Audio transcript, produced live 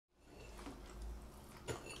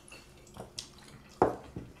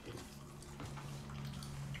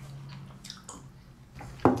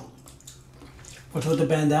What's with the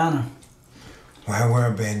bandana? When I wear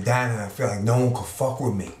a bandana, I feel like no one could fuck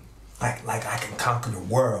with me. Like I can conquer the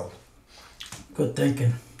world. Good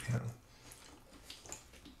thinking.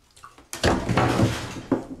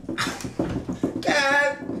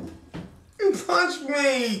 Dad! You punched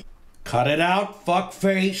me! Cut it out,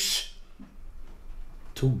 fuckface.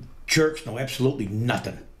 Two jerks know absolutely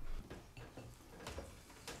nothing.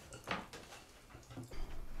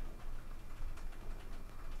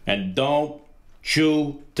 And don't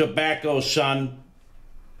chew tobacco, son.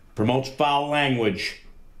 Promotes foul language.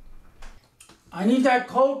 I need that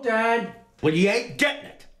coat, Dad. Well, you ain't getting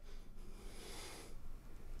it.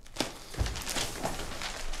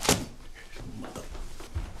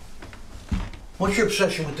 What's your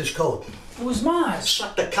obsession with this coat? It was Mars.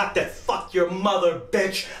 Suck the cock that fucked your mother,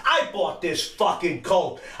 bitch. I bought this fucking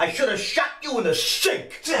coat. I should have shot you in the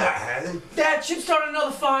sink. Dad, Chip started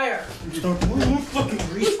another fire. Start one fucking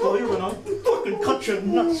grease fire and I'll fucking cut your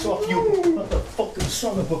nuts off, you motherfucking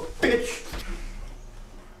son of a bitch.